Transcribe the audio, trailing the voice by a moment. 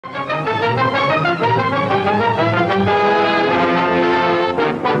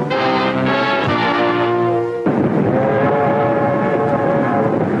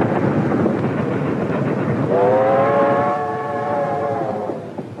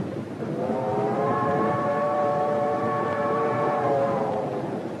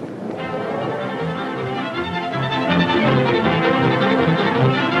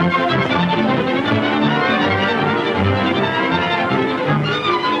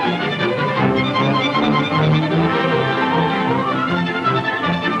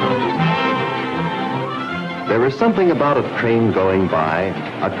something about a train going by,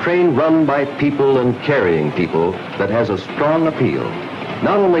 a train run by people and carrying people, that has a strong appeal,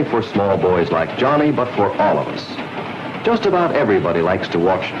 not only for small boys like Johnny, but for all of us. Just about everybody likes to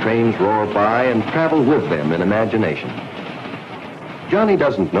watch trains roar by and travel with them in imagination. Johnny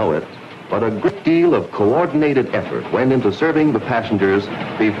doesn't know it, but a great deal of coordinated effort went into serving the passengers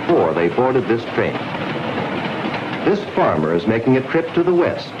before they boarded this train. This farmer is making a trip to the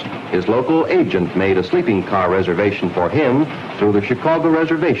west. His local agent made a sleeping car reservation for him through the Chicago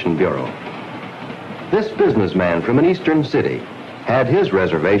Reservation Bureau. This businessman from an eastern city had his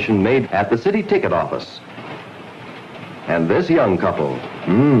reservation made at the city ticket office. And this young couple,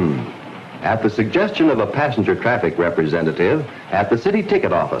 at the suggestion of a passenger traffic representative at the city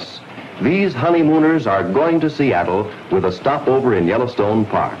ticket office, these honeymooners are going to Seattle with a stopover in Yellowstone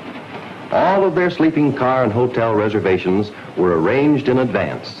Park. All of their sleeping car and hotel reservations were arranged in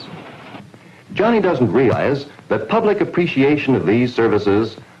advance. Johnny doesn't realize that public appreciation of these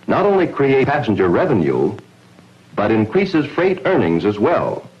services not only creates passenger revenue, but increases freight earnings as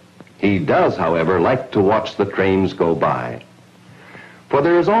well. He does, however, like to watch the trains go by. For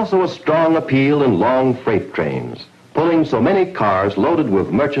there is also a strong appeal in long freight trains, pulling so many cars loaded with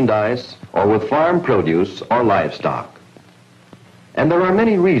merchandise or with farm produce or livestock. And there are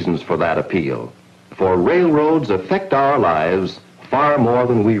many reasons for that appeal, for railroads affect our lives far more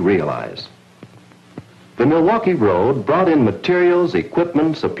than we realize. The Milwaukee Road brought in materials,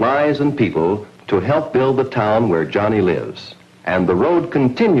 equipment, supplies, and people to help build the town where Johnny lives. And the road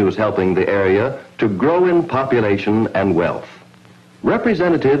continues helping the area to grow in population and wealth.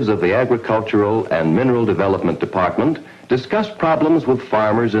 Representatives of the Agricultural and Mineral Development Department discussed problems with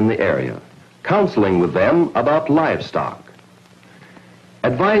farmers in the area, counseling with them about livestock,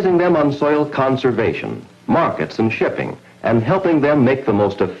 advising them on soil conservation, markets and shipping, and helping them make the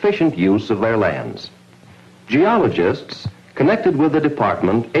most efficient use of their lands. Geologists connected with the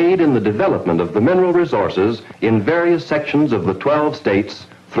department aid in the development of the mineral resources in various sections of the 12 states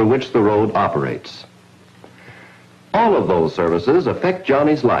through which the road operates. All of those services affect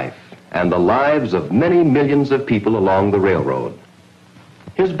Johnny's life and the lives of many millions of people along the railroad.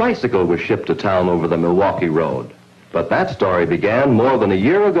 His bicycle was shipped to town over the Milwaukee Road, but that story began more than a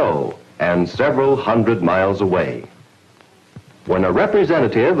year ago and several hundred miles away, when a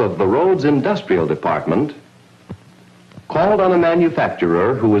representative of the road's industrial department called on a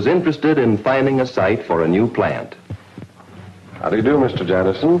manufacturer who was interested in finding a site for a new plant. How do you do, Mr.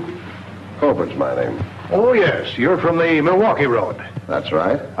 Jannison? Colbert's my name. Oh, yes. You're from the Milwaukee Road. That's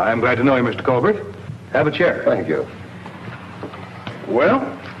right. I'm glad to know you, Mr. Colbert. Have a chair. Thank you. Well,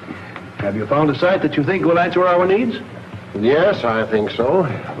 have you found a site that you think will answer our needs? Yes, I think so.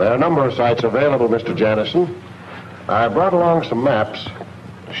 There are a number of sites available, Mr. Jannison. I brought along some maps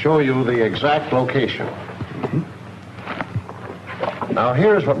to show you the exact location. Now,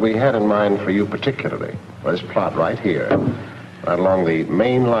 here's what we had in mind for you particularly. This plot right here, right along the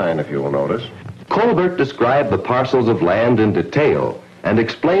main line, if you will notice. Colbert described the parcels of land in detail and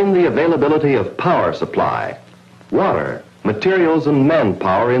explained the availability of power supply, water, materials, and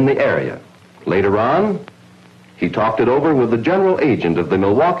manpower in the area. Later on, he talked it over with the general agent of the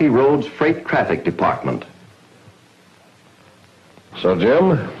Milwaukee Road's Freight Traffic Department. So,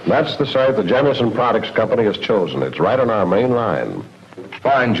 Jim, that's the site the Jennison Products Company has chosen. It's right on our main line.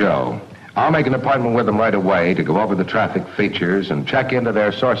 Fine, Joe. I'll make an appointment with them right away to go over the traffic features and check into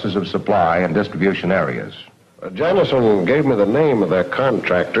their sources of supply and distribution areas. Jennison gave me the name of their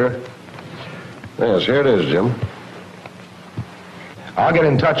contractor. Yes, here it is, Jim. I'll get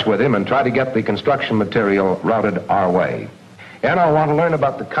in touch with him and try to get the construction material routed our way. And I'll want to learn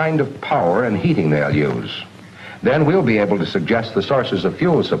about the kind of power and heating they'll use. Then we'll be able to suggest the sources of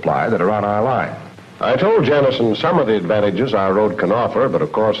fuel supply that are on our line. I told Jennison some of the advantages our road can offer, but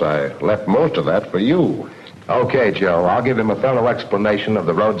of course I left most of that for you. Okay, Joe. I'll give him a thorough explanation of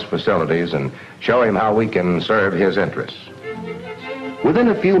the road's facilities and show him how we can serve his interests. Within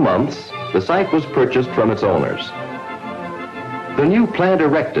a few months, the site was purchased from its owners. The new plant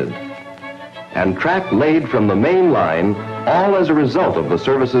erected and track laid from the main line, all as a result of the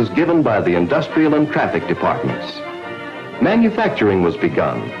services given by the industrial and traffic departments. Manufacturing was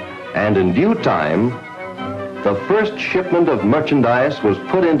begun, and in due time, the first shipment of merchandise was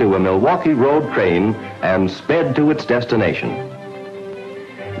put into a Milwaukee Road train and sped to its destination.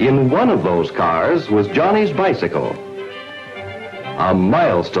 In one of those cars was Johnny's bicycle, a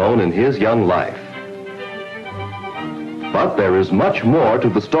milestone in his young life. But there is much more to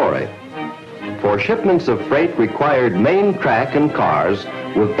the story, for shipments of freight required main track and cars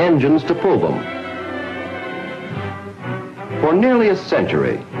with engines to pull them. For nearly a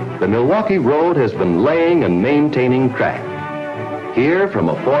century, the Milwaukee Road has been laying and maintaining track. Here, from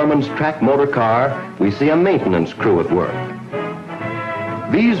a foreman's track motor car, we see a maintenance crew at work.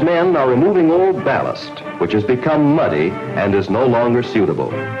 These men are removing old ballast, which has become muddy and is no longer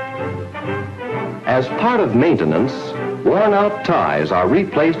suitable. As part of maintenance, worn-out ties are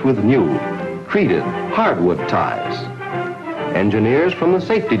replaced with new, treated hardwood ties. Engineers from the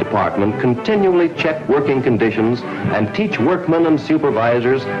safety department continually check working conditions and teach workmen and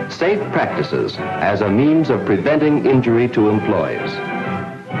supervisors safe practices as a means of preventing injury to employees.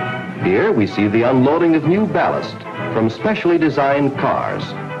 Here we see the unloading of new ballast from specially designed cars,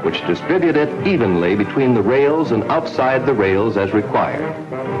 which distribute it evenly between the rails and outside the rails as required.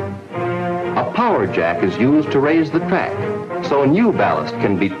 A power jack is used to raise the track, so new ballast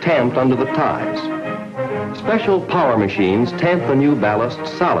can be tamped under the ties. Special power machines tamp the new ballast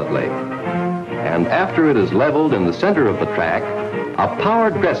solidly, and after it is leveled in the center of the track, a power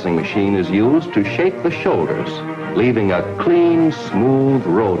dressing machine is used to shape the shoulders, leaving a clean, smooth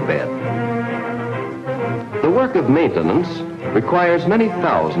roadbed. The work of maintenance requires many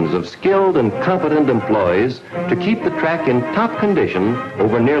thousands of skilled and competent employees to keep the track in top condition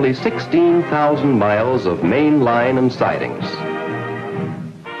over nearly 16,000 miles of main line and sidings.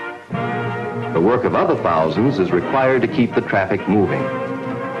 The work of other thousands is required to keep the traffic moving.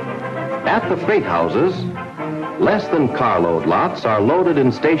 At the freight houses, less than carload lots are loaded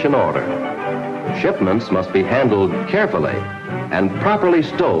in station order. Shipments must be handled carefully and properly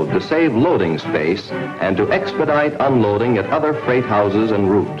stowed to save loading space and to expedite unloading at other freight houses en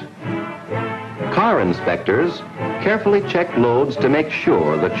route. Car inspectors carefully check loads to make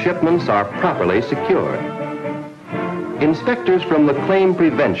sure that shipments are properly secured. Inspectors from the Claim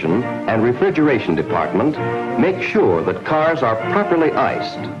Prevention and Refrigeration Department make sure that cars are properly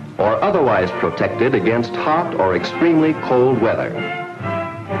iced or otherwise protected against hot or extremely cold weather.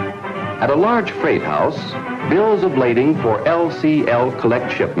 At a large freight house, bills of lading for LCL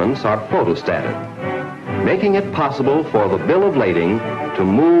collect shipments are photostated, making it possible for the bill of lading to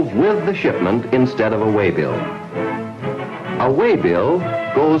move with the shipment instead of a waybill. A waybill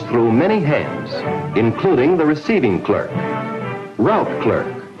goes through many hands, including the receiving clerk, route clerk,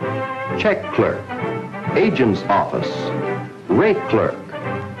 check clerk, agent's office, rate clerk,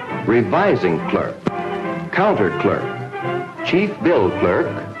 revising clerk, counter clerk, chief bill clerk,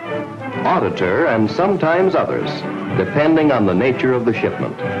 auditor, and sometimes others, depending on the nature of the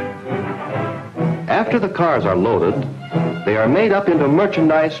shipment. After the cars are loaded, they are made up into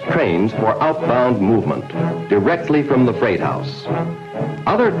merchandise trains for outbound movement, directly from the freight house.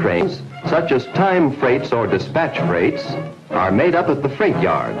 Other trains, such as time freights or dispatch freights, are made up at the freight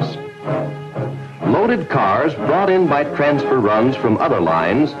yards. Loaded cars brought in by transfer runs from other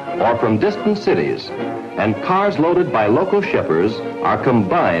lines or from distant cities, and cars loaded by local shippers are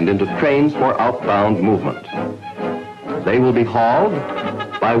combined into trains for outbound movement. They will be hauled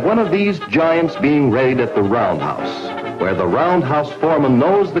by one of these giants being readied at the roundhouse, where the roundhouse foreman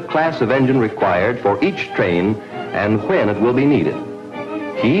knows the class of engine required for each train and when it will be needed.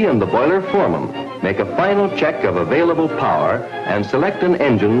 He and the boiler foreman make a final check of available power and select an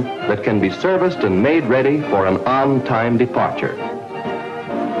engine that can be serviced and made ready for an on-time departure.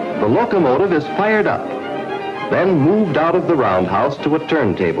 The locomotive is fired up, then moved out of the roundhouse to a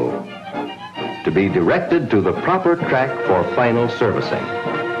turntable to be directed to the proper track for final servicing.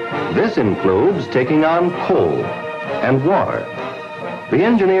 This includes taking on coal and water. The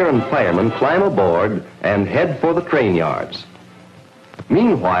engineer and fireman climb aboard and head for the train yards.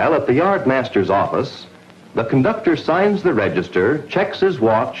 Meanwhile, at the yardmaster's office, the conductor signs the register, checks his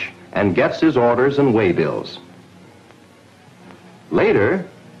watch, and gets his orders and waybills. Later,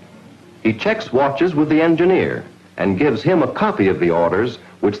 he checks watches with the engineer and gives him a copy of the orders,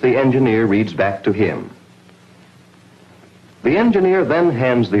 which the engineer reads back to him. The engineer then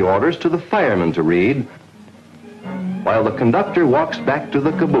hands the orders to the fireman to read, while the conductor walks back to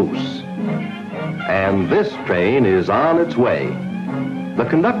the caboose. And this train is on its way. The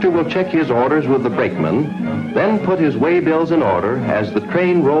conductor will check his orders with the brakeman, then put his waybills in order as the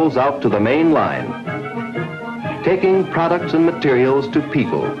train rolls out to the main line, taking products and materials to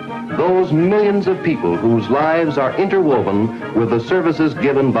people, those millions of people whose lives are interwoven with the services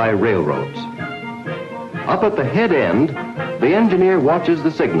given by railroads. Up at the head end, the engineer watches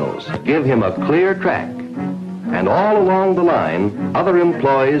the signals, give him a clear track, and all along the line, other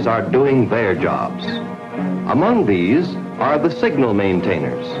employees are doing their jobs. Among these are the signal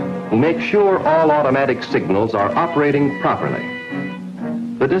maintainers, who make sure all automatic signals are operating properly.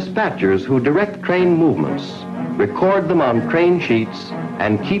 The dispatchers who direct train movements, record them on train sheets,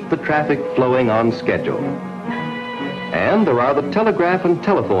 and keep the traffic flowing on schedule. And there are the telegraph and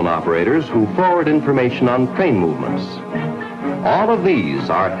telephone operators who forward information on train movements. All of these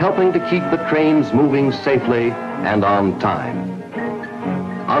are helping to keep the trains moving safely and on time.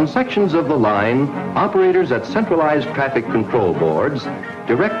 On sections of the line, operators at centralized traffic control boards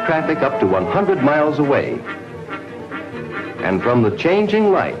direct traffic up to 100 miles away. And from the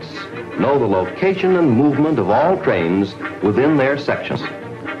changing lights, know the location and movement of all trains within their sections.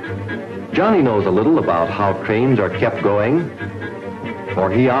 Johnny knows a little about how trains are kept going,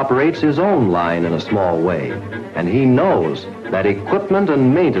 for he operates his own line in a small way, and he knows that equipment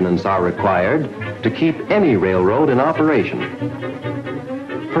and maintenance are required to keep any railroad in operation.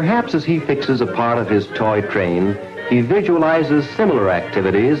 Perhaps as he fixes a part of his toy train, he visualizes similar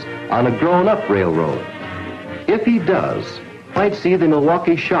activities on a grown-up railroad. If he does, might see the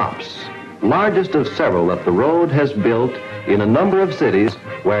Milwaukee shops, largest of several that the road has built in a number of cities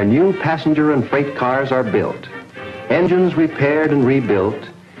where new passenger and freight cars are built, engines repaired and rebuilt,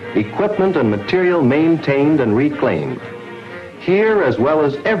 equipment and material maintained and reclaimed. Here, as well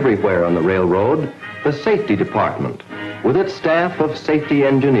as everywhere on the railroad, the safety department, with its staff of safety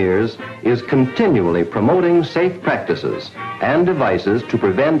engineers, is continually promoting safe practices and devices to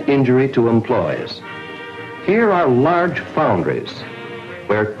prevent injury to employees. Here are large foundries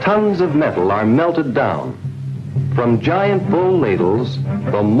where tons of metal are melted down. From giant bull ladles,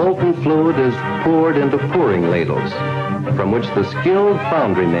 the molten fluid is poured into pouring ladles, from which the skilled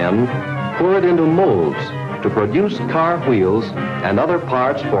foundry men pour it into molds to produce car wheels and other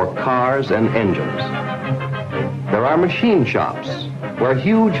parts for cars and engines. There are machine shops where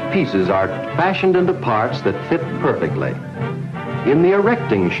huge pieces are fashioned into parts that fit perfectly. In the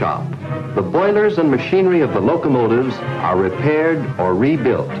erecting shop, the boilers and machinery of the locomotives are repaired or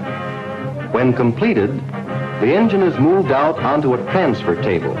rebuilt. When completed, the engine is moved out onto a transfer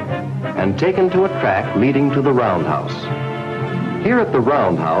table and taken to a track leading to the roundhouse. Here at the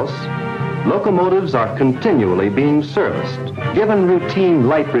roundhouse, locomotives are continually being serviced, given routine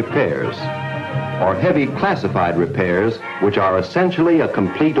light repairs, or heavy classified repairs, which are essentially a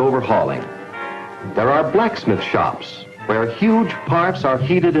complete overhauling. There are blacksmith shops where huge parts are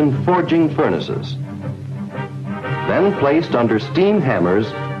heated in forging furnaces, then placed under steam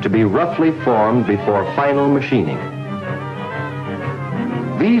hammers to be roughly formed before final machining.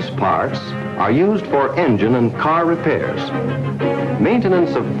 These parts are used for engine and car repairs.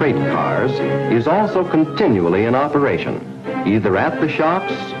 Maintenance of freight cars is also continually in operation, either at the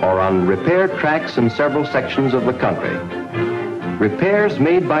shops or on repair tracks in several sections of the country. Repairs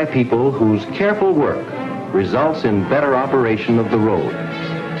made by people whose careful work results in better operation of the road.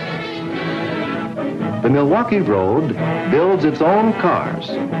 The Milwaukee Road builds its own cars,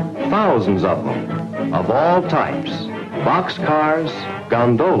 thousands of them, of all types: boxcars,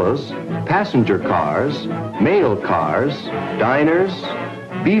 gondolas, passenger cars, mail cars, diners,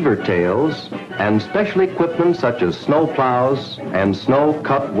 beaver tails, and special equipment such as snow plows and snow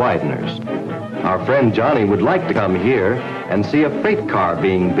cut wideners. Our friend Johnny would like to come here and see a freight car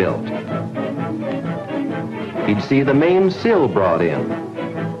being built. He'd see the main sill brought in.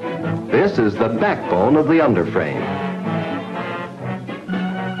 This is the backbone of the underframe.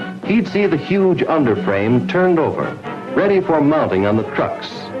 He'd see the huge underframe turned over, ready for mounting on the trucks.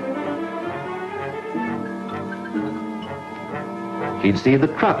 He'd see the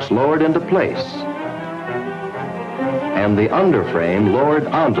trucks lowered into place and the underframe lowered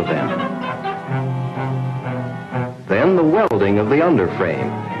onto them. Then the welding of the underframe,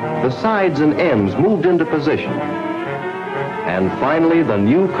 the sides and ends moved into position, and finally the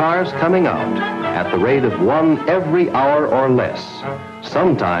new cars coming out at the rate of one every hour or less,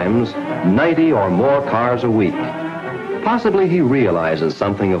 sometimes 90 or more cars a week. Possibly he realizes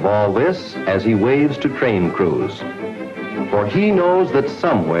something of all this as he waves to train crews, for he knows that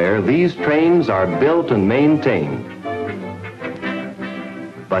somewhere these trains are built and maintained.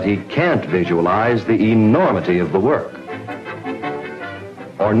 But he can't visualize the enormity of the work,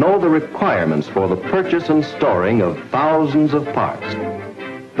 or know the requirements for the purchase and storing of thousands of parts.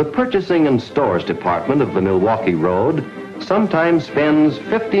 The purchasing and stores department of the Milwaukee Road sometimes spends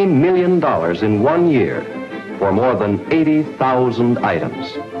 $50 million in 1 year for more than 80,000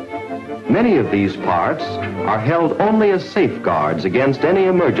 items. Many of these parts are held only as safeguards against any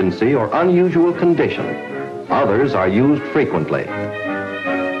emergency or unusual condition. Others are used frequently.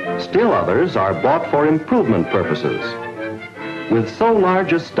 Still others are bought for improvement purposes. With so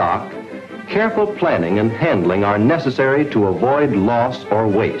large a stock, careful planning and handling are necessary to avoid loss or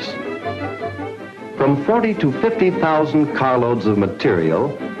waste. From 40 to 50,000 carloads of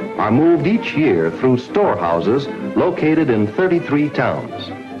material are moved each year through storehouses located in 33 towns.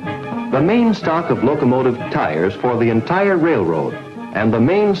 The main stock of locomotive tires for the entire railroad and the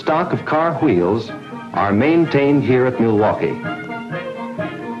main stock of car wheels are maintained here at Milwaukee.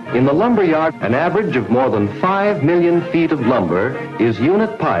 In the lumber yard, an average of more than 5 million feet of lumber is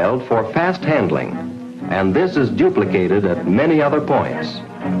unit piled for fast handling, and this is duplicated at many other points.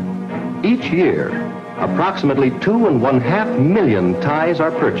 Each year, approximately 2.5 million ties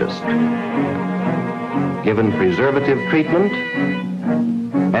are purchased, given preservative treatment,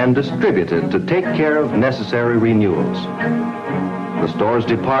 and distributed to take care of necessary renewals. The stores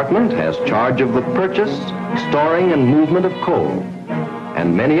department has charge of the purchase, storing, and movement of coal,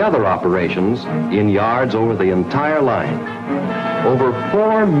 and many other operations in yards over the entire line. Over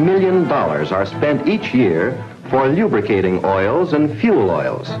 $4 million are spent each year for lubricating oils and fuel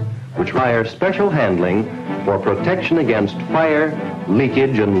oils, which require special handling for protection against fire,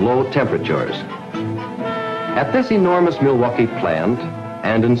 leakage, and low temperatures. At this enormous Milwaukee plant,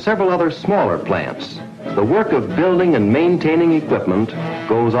 and in several other smaller plants, the work of building and maintaining equipment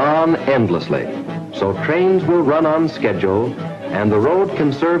goes on endlessly, so trains will run on schedule and the road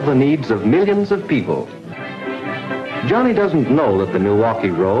can serve the needs of millions of people. Johnny doesn't know that the Milwaukee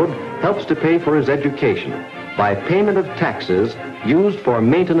Road helps to pay for his education by payment of taxes used for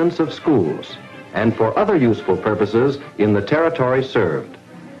maintenance of schools and for other useful purposes in the territory served.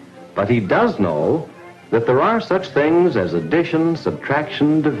 But he does know that there are such things as addition,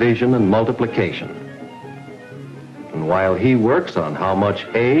 subtraction, division, and multiplication. And while he works on how much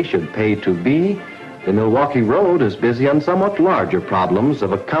A should pay to B, the Milwaukee Road is busy on somewhat larger problems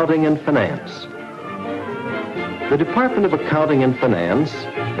of accounting and finance. The Department of Accounting and Finance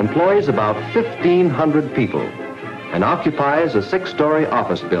employs about 1,500 people and occupies a 6-story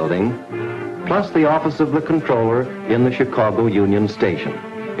office building, plus the office of the controller in the Chicago Union Station.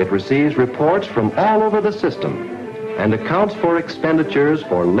 It receives reports from all over the system and accounts for expenditures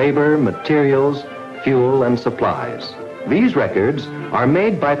for labor, materials, fuel, and supplies. These records are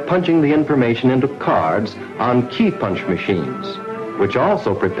made by punching the information into cards on key punch machines, which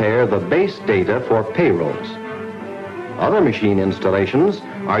also prepare the base data for payrolls. Other machine installations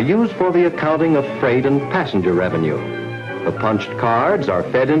are used for the accounting of freight and passenger revenue. The punched cards are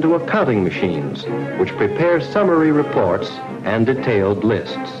fed into accounting machines, which prepare summary reports and detailed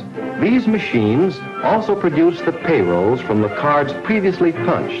lists. These machines also produce the payrolls from the cards previously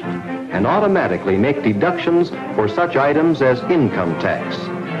punched and automatically make deductions for such items as income tax,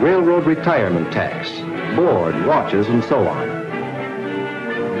 railroad retirement tax, board, watches, and so on.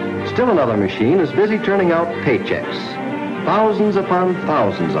 Still another machine is busy turning out paychecks, thousands upon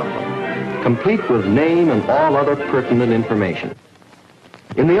thousands of them, complete with name and all other pertinent information.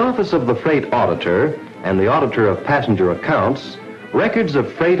 In the office of the freight auditor and the auditor of passenger accounts, records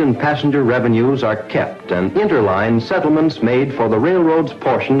of freight and passenger revenues are kept and interline settlements made for the railroad's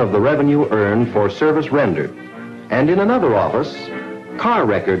portion of the revenue earned for service rendered. And in another office, car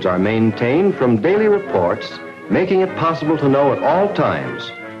records are maintained from daily reports, making it possible to know at all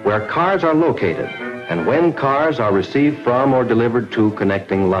times where cars are located and when cars are received from or delivered to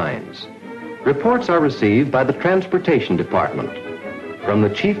connecting lines. Reports are received by the Transportation Department from the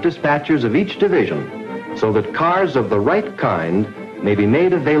chief dispatchers of each division, so that cars of the right kind may be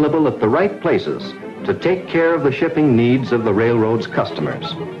made available at the right places to take care of the shipping needs of the railroad's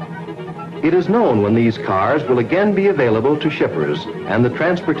customers. It is known when these cars will again be available to shippers, and the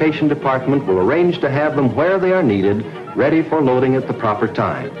Transportation Department will arrange to have them where they are needed, ready for loading at the proper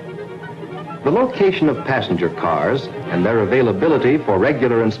time. The location of passenger cars and their availability for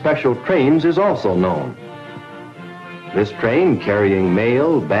regular and special trains is also known. This train carrying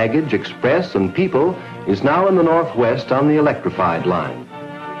mail, baggage, express, and people is now in the northwest on the electrified line.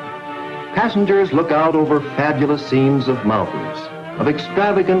 Passengers look out over fabulous scenes of mountains, of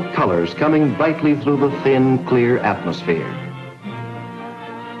extravagant colors coming brightly through the thin, clear atmosphere.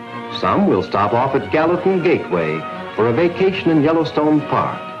 Some will stop off at Gallatin Gateway for a vacation in Yellowstone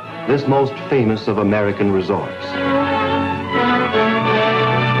Park, this most famous of American resorts.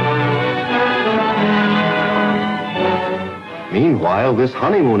 Meanwhile, this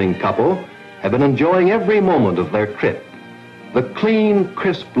honeymooning couple have been enjoying every moment of their trip. The clean,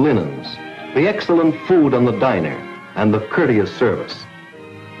 crisp linens, the excellent food on the diner, and the courteous service.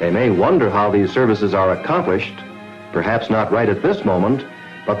 They may wonder how these services are accomplished, perhaps not right at this moment,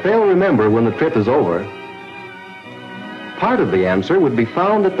 but they'll remember when the trip is over. Part of the answer would be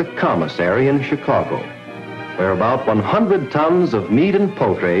found at the commissary in Chicago, where about 100 tons of meat and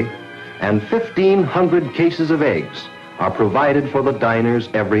poultry and 1,500 cases of eggs are provided for the diners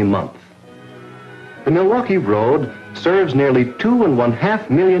every month. The Milwaukee Road serves nearly 2.5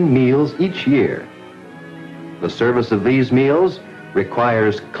 million meals each year. The service of these meals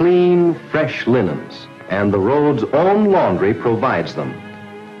requires clean, fresh linens, and the road's own laundry provides them.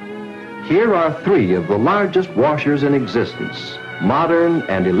 Here are 3 of the largest washers in existence, modern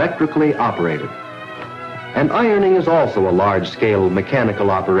and electrically operated. And ironing is also a large-scale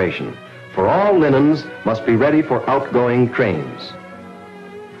mechanical operation, for all linens must be ready for outgoing trains.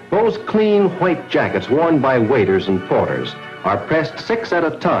 Those clean white jackets worn by waiters and porters are pressed 6 at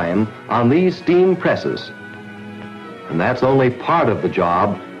a time on these steam presses. And that's only part of the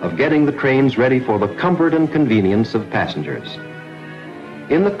job of getting the trains ready for the comfort and convenience of passengers.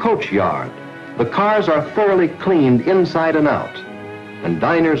 In the coach yard, the cars are thoroughly cleaned inside and out, and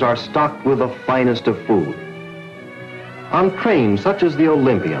diners are stocked with the finest of food. On trains such as the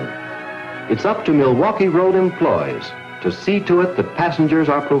Olympian, it's up to Milwaukee Road employees to see to it that passengers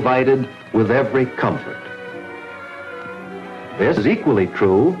are provided with every comfort. This is equally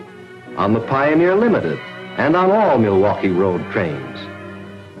true on the Pioneer Limited and on all Milwaukee Road trains.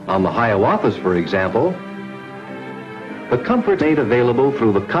 On the Hiawatha's, for example, the comforts made available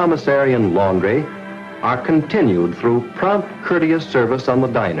through the commissary and laundry are continued through prompt, courteous service on the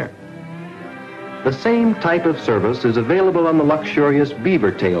diner. The same type of service is available on the luxurious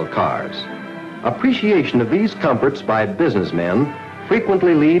beaver tail cars. Appreciation of these comforts by businessmen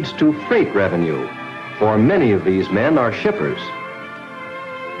frequently leads to freight revenue, for many of these men are shippers.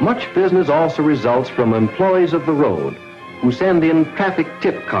 Much business also results from employees of the road who send in traffic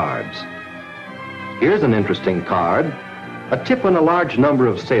tip cards. Here's an interesting card, a tip when a large number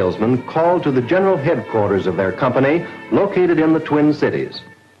of salesmen call to the general headquarters of their company located in the Twin Cities.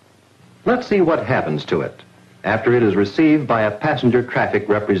 Let's see what happens to it after it is received by a passenger traffic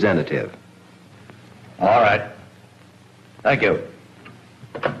representative. All right. Thank you.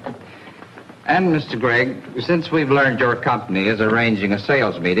 And, Mr. Gregg, since we've learned your company is arranging a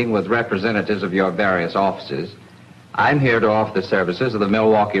sales meeting with representatives of your various offices, I'm here to offer the services of the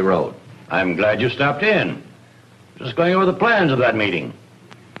Milwaukee Road. I'm glad you stopped in. Just going over the plans of that meeting.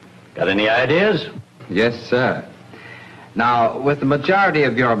 Got any ideas? Yes, sir. Now, with the majority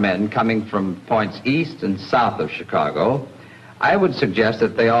of your men coming from points east and south of Chicago, I would suggest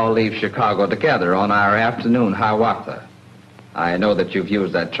that they all leave Chicago together on our afternoon Hiawatha. I know that you've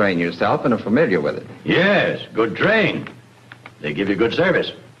used that train yourself and are familiar with it. Yes, good train. They give you good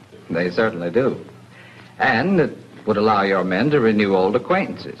service. They certainly do. And it would allow your men to renew old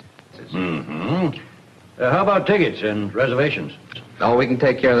acquaintances. Mm-hmm. How about tickets and reservations? Oh, we can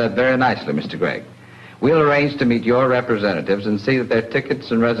take care of that very nicely, Mr. Gregg. We'll arrange to meet your representatives and see that their tickets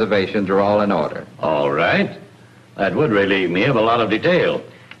and reservations are all in order. All right. That would relieve me of a lot of detail.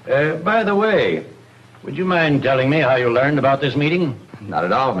 By the way, would you mind telling me how you learned about this meeting? Not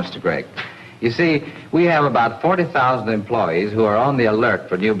at all, Mr. Gregg. You see, we have about 40,000 employees who are on the alert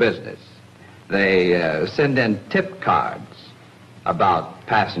for new business. They send in tip cards about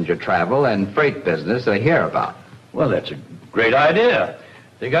passenger travel and freight business they hear about. Well, that's a great idea.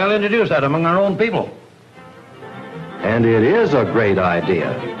 Think I'll introduce that among our own people. And it is a great idea.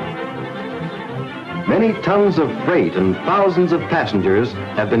 Many tons of freight and thousands of passengers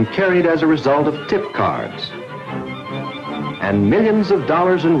have been carried as a result of tip cards. And millions of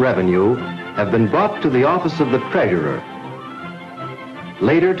dollars in revenue have been brought to the office of the treasurer,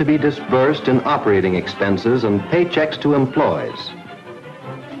 later to be disbursed in operating expenses and paychecks to employees.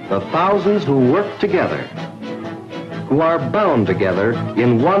 The thousands who work together, who are bound together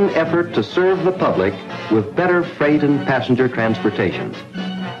in one effort to serve the public with better freight and passenger transportation.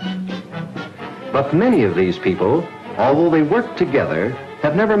 But many of these people, although they work together,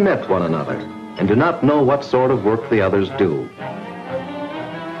 have never met one another and do not know what sort of work the others do.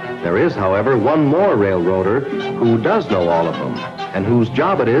 There is, however, one more railroader who does know all of them and whose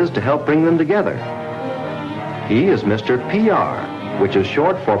job it is to help bring them together. He is Mr. PR, which is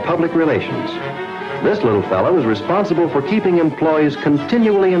short for Public Relations. This little fellow is responsible for keeping employees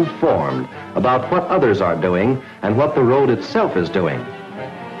continually informed about what others are doing and what the road itself is doing.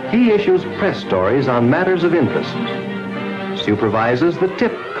 He issues press stories on matters of interest, supervises the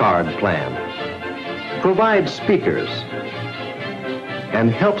tip card plan, provides speakers,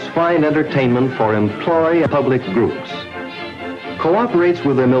 and helps find entertainment for employee and public groups, cooperates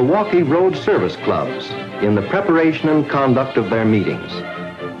with the Milwaukee Road Service Clubs in the preparation and conduct of their meetings.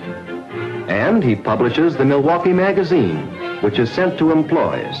 And he publishes the Milwaukee Magazine, which is sent to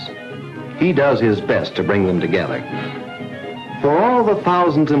employees. He does his best to bring them together. For all the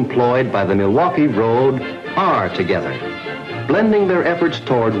thousands employed by the Milwaukee Road are together, blending their efforts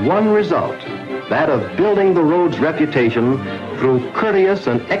toward one result, that of building the road's reputation through courteous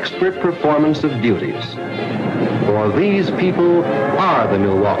and expert performance of duties. For these people are the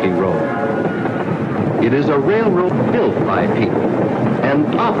Milwaukee Road. It is a railroad built by people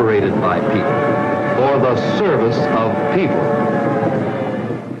and operated by people for the service of people.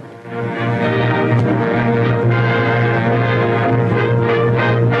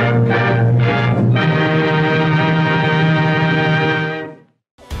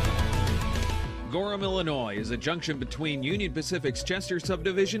 Gorham, Illinois is a junction between Union Pacific's Chester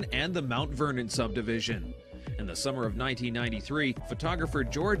subdivision and the Mount Vernon subdivision. In the summer of 1993, photographer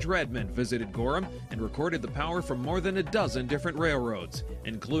George Redmond visited Gorham and recorded the power from more than a dozen different railroads,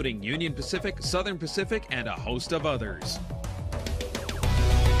 including Union Pacific, Southern Pacific, and a host of others.